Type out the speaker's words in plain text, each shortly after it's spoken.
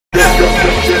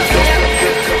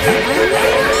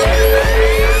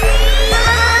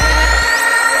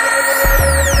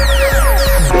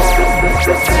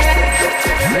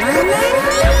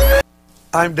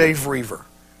I'm Dave Reaver.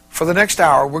 For the next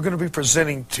hour, we're going to be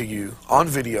presenting to you on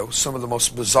video some of the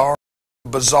most bizarre,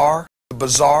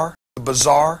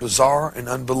 and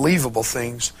unbelievable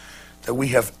things that we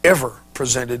have ever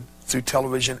presented through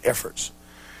television efforts.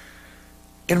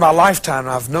 In my lifetime,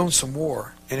 I've known some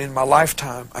war, and in my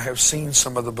lifetime, I have seen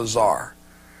some of the bizarre.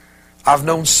 I've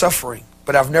known suffering,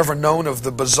 but I've never known of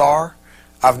the bizarre.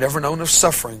 I've never known of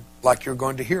suffering like you're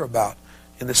going to hear about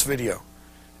in this video.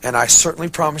 And I certainly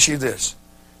promise you this,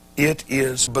 it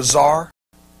is bizarre.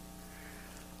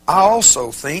 I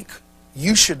also think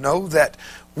you should know that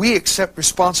we accept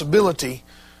responsibility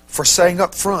for saying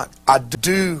up front, I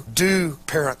do,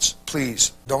 parents,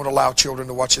 please, don't allow children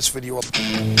to watch this video.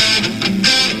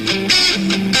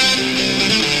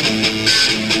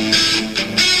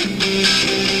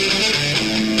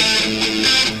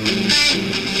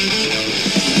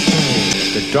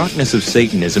 The darkness of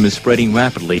Satanism is spreading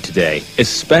rapidly today,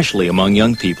 especially among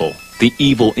young people. The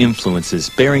evil influences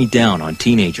bearing down on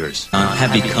teenagers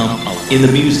have become in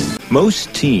the music.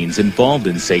 Most teens involved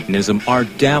in Satanism are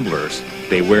dabblers.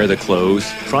 They wear the clothes,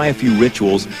 try a few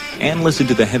rituals, and listen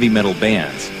to the heavy metal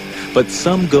bands. But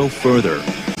some go further.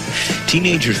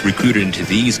 Teenagers recruited into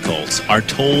these cults are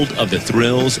told of the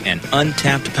thrills and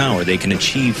untapped power they can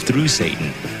achieve through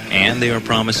Satan. And they are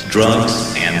promised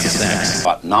drugs and sex.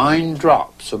 About 9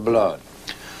 drops of blood.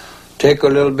 Take a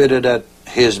little bit of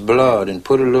his blood and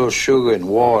put a little sugar in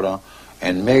water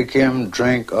and make him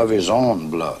drink of his own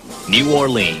blood. New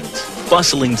Orleans,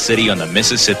 bustling city on the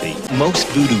Mississippi. Most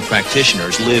voodoo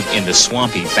practitioners live in the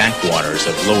swampy backwaters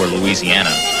of lower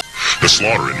Louisiana. The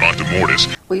slaughter in Monte Mortis.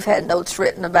 We've had notes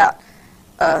written about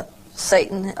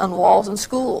Satan on walls in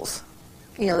schools.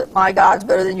 You know, that my God's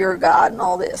better than your God and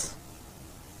all this.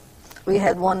 We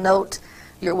had one note,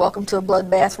 you're welcome to a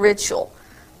bloodbath ritual.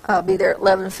 Be there at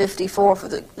 11:54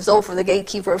 for the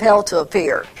gatekeeper of hell to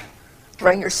appear.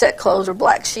 Bring your set clothes or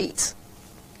black sheets.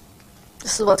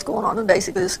 This is what's going on in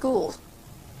basically the schools.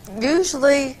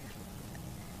 Usually,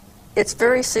 it's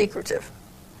very secretive.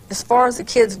 As far as the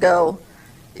kids go,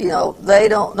 you know, they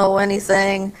don't know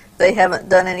anything. They haven't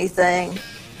done anything.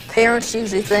 Parents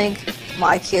usually think,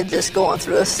 my kid's just going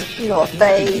through a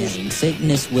phase.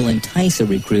 Satanists will entice a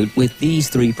recruit with these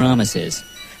 3 promises: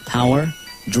 power,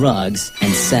 drugs,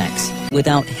 and sex.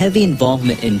 Without heavy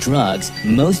involvement in drugs,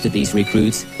 most of these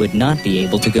recruits would not be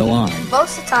able to go on.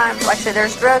 Most of the time, like I said,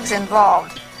 there's drugs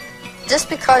involved. Just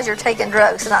because you're taking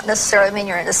drugs does not necessarily mean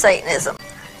you're into Satanism.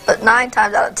 But 9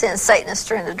 times out of 10, Satanists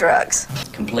are into drugs.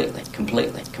 Completely.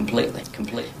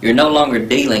 You're no longer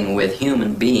dealing with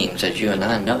human beings as you and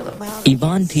I know them.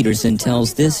 Yvonne Peterson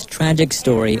tells this tragic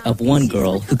story of one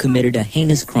girl who committed a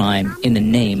heinous crime in the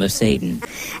name of Satan.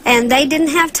 And they didn't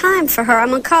have time for her. I'm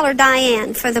going to call her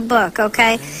Diane for the book,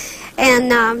 okay?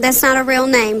 And that's not a real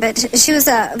name, but she was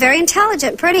a very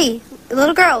intelligent, pretty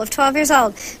little girl of 12 years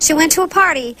old. She went to a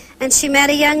party, and she met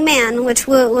a young man, which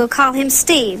we'll call him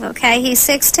Steve, okay? He's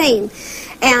 16.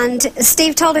 And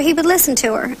Steve told her he would listen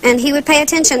to her, and he would pay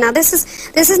attention. Now, this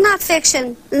is not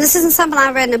fiction, and this isn't something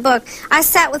I read in a book. I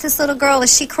sat with this little girl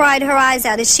as she cried her eyes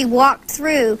out, as she walked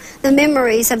through the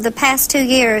memories of the past 2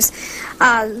 years,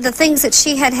 the things that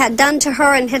she had done to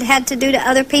her and had to do to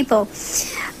other people.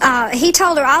 He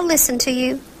told her, I'll listen to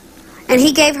you. And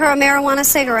he gave her a marijuana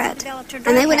cigarette.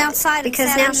 And they went outside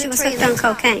because now she was hooked on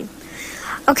cocaine.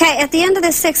 Okay, at the end of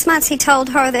the 6 months, he told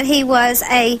her that he was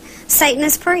a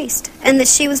Satanist priest and that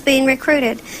she was being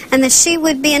recruited and that she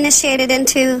would be initiated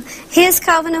into his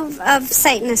coven of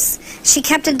Satanists. She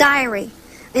kept a diary.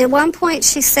 And at one point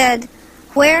she said,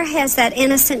 where has that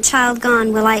innocent child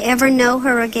gone? Will I ever know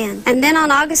her again? And then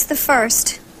on August the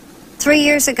 1st, 3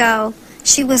 years ago,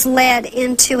 she was led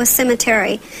into a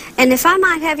cemetery. And if I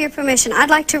might have your permission, I'd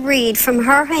like to read from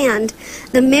her hand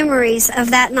the memories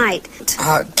of that night.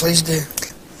 Please do.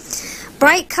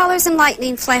 Bright colors and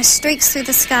lightning flashed streaks through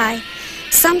the sky.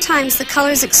 Sometimes the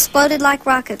colors exploded like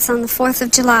rockets on the 4th of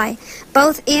July,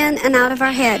 both in and out of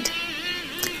our head.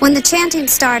 When the chanting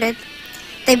started,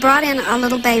 they brought in a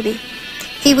little baby.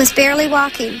 He was barely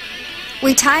walking.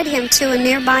 We tied him to a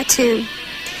nearby tomb.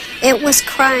 It was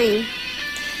crying.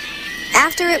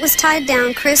 After it was tied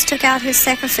down, Chris took out his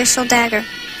sacrificial dagger.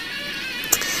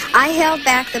 I held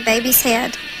back the baby's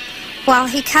head while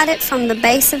he cut it from the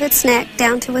base of its neck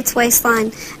down to its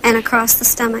waistline and across the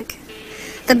stomach.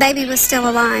 The baby was still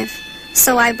alive,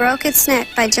 so I broke its neck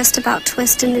by just about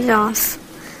twisting it off.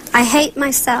 I hate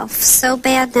myself so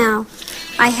bad now.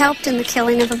 I helped in the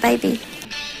killing of a baby.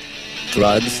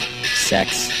 Drugs,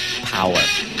 sex, power.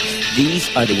 These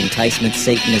are the enticements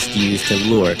Satanists use to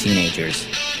lure teenagers.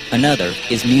 Another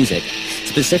is music.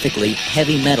 specifically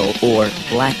heavy metal or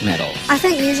black metal. I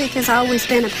think music has always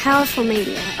been a powerful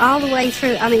media, all the way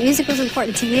through. I mean, music was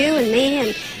important to you and me,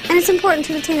 and it's important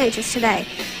to the teenagers today.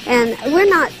 And we're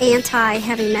not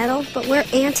anti-heavy metal, but we're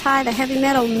anti the heavy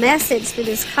metal message that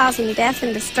is causing death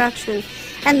and destruction.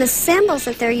 And the symbols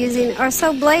that they're using are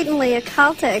so blatantly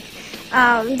occultic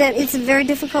that it's very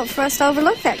difficult for us to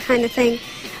overlook that kind of thing.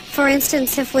 For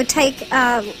instance, if we take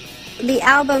the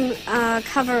album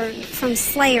cover from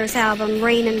Slayer's album,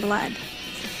 Rain and Blood,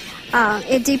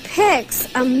 it depicts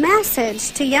a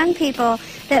message to young people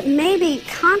that maybe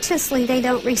consciously they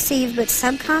don't receive, but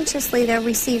subconsciously they're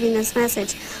receiving this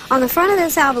message. On the front of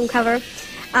this album cover,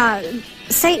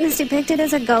 Satan is depicted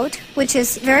as a goat, which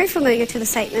is very familiar to the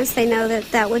Satanists. They know that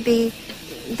that would be,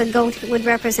 the goat would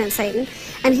represent Satan.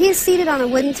 And he is seated on a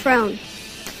wooden throne.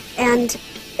 And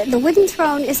the wooden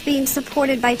throne is being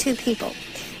supported by two people.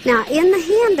 Now, in the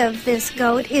hand of this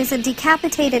goat is a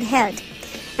decapitated head.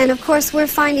 And, of course, we're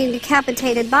finding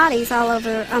decapitated bodies all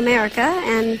over America,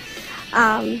 and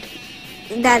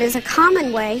that is a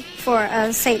common way for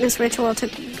a Satanist ritual to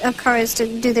occur, is to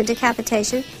do the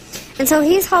decapitation. And so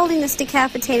he's holding this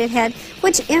decapitated head,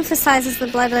 which emphasizes the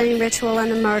bloodletting ritual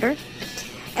and the murder.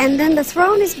 And then the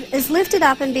throne is lifted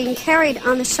up and being carried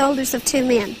on the shoulders of two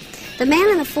men. The man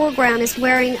in the foreground is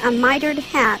wearing a mitred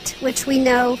hat, which we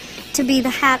know to be the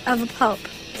hat of a pope.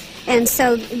 And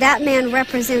so that man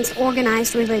represents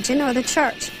organized religion or the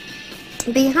church.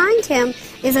 Behind him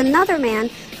is another man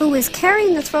who is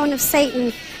carrying the throne of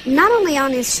Satan not only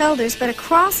on his shoulders but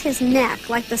across his neck,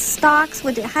 like the stocks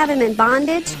would have him in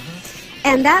bondage.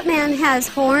 And that man has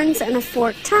horns and a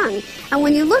forked tongue. And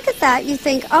when you look at that, you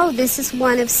think, oh, this is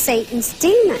one of Satan's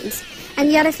demons.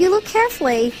 And yet if you look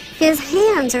carefully, his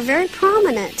hands are very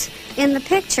prominent in the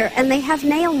picture, and they have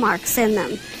nail marks in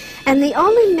them. And the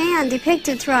only man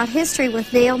depicted throughout history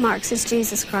with nail marks is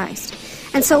Jesus Christ.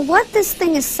 And so what this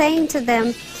thing is saying to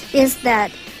them is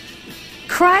that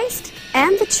Christ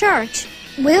and the church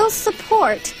will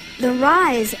support the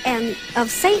rise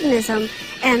of Satanism,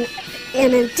 and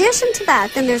in addition to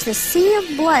that, then there's a sea of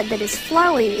blood that is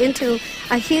flowing into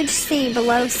a huge sea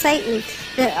below Satan,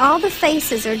 that all the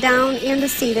faces are down in the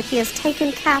sea that he has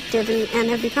taken captive and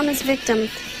have become his victim.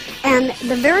 And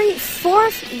the very in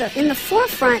the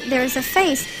forefront, there's a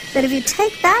face that if you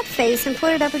take that face and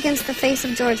put it up against the face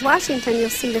of George Washington, you'll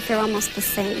see that they're almost the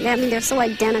same. I mean, they're so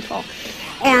identical.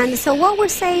 And so what we're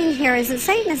saying here is that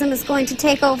Satanism is going to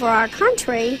take over our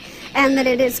country, and that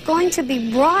it is going to be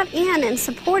brought in and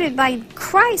supported by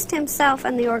Christ himself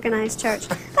and the organized church.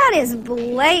 That is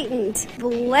blatant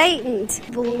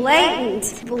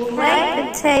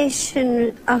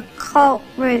occult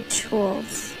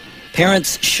rituals.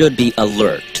 Parents should be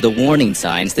alert to the warning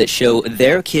signs that show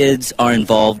their kids are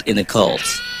involved in the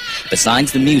cults.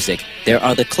 Besides the music, there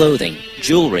are the clothing,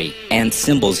 jewelry, and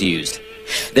symbols used.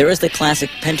 There is the classic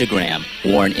pentagram,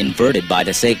 worn inverted by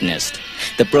the Satanist,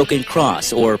 the broken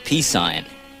cross or peace sign,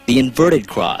 the inverted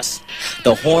cross,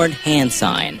 the horned hand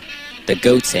sign, the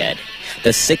goat's head,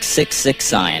 the 666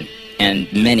 sign, and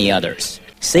many others.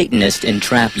 Satanists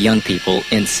entrap young people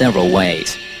in several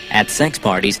ways. At sex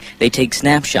parties, they take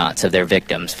snapshots of their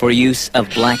victims for use of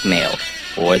blackmail,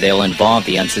 or they'll involve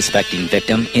the unsuspecting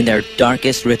victim in their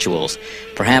darkest rituals,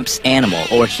 perhaps animal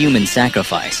or human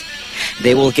sacrifice.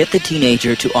 They will get the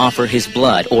teenager to offer his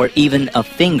blood or even a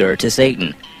finger to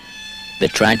Satan. The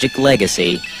tragic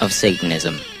legacy of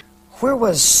Satanism. Where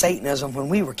was Satanism when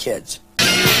we were kids? They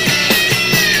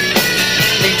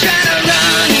try to